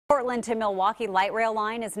Portland to Milwaukee Light Rail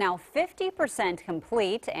line is now 50%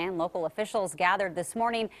 complete, and local officials gathered this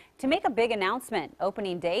morning to make a big announcement.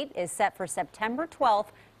 Opening date is set for September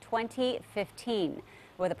 12, 2015.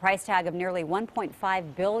 With a price tag of nearly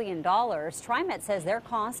 $1.5 billion, TriMet says their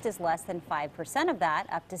cost is less than 5% of that,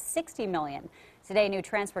 up to $60 million. Today, new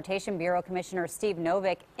Transportation Bureau Commissioner Steve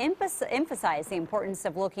Novick emphasized the importance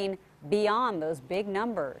of looking beyond those big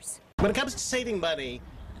numbers. When it comes to saving money,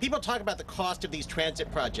 people talk about the cost of these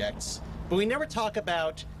transit projects, but we never talk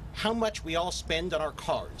about how much we all spend on our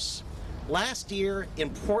cars. Last year in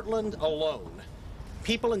Portland alone,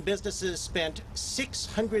 people and businesses spent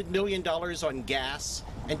 $600 million on gas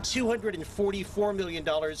and $244 million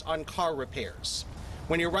on car repairs.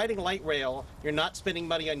 When you're riding light rail, you're not spending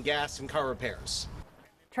money on gas and car repairs.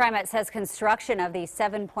 TriMet says construction of the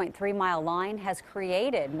 7.3-mile line has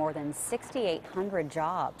created more than 6,800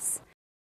 jobs.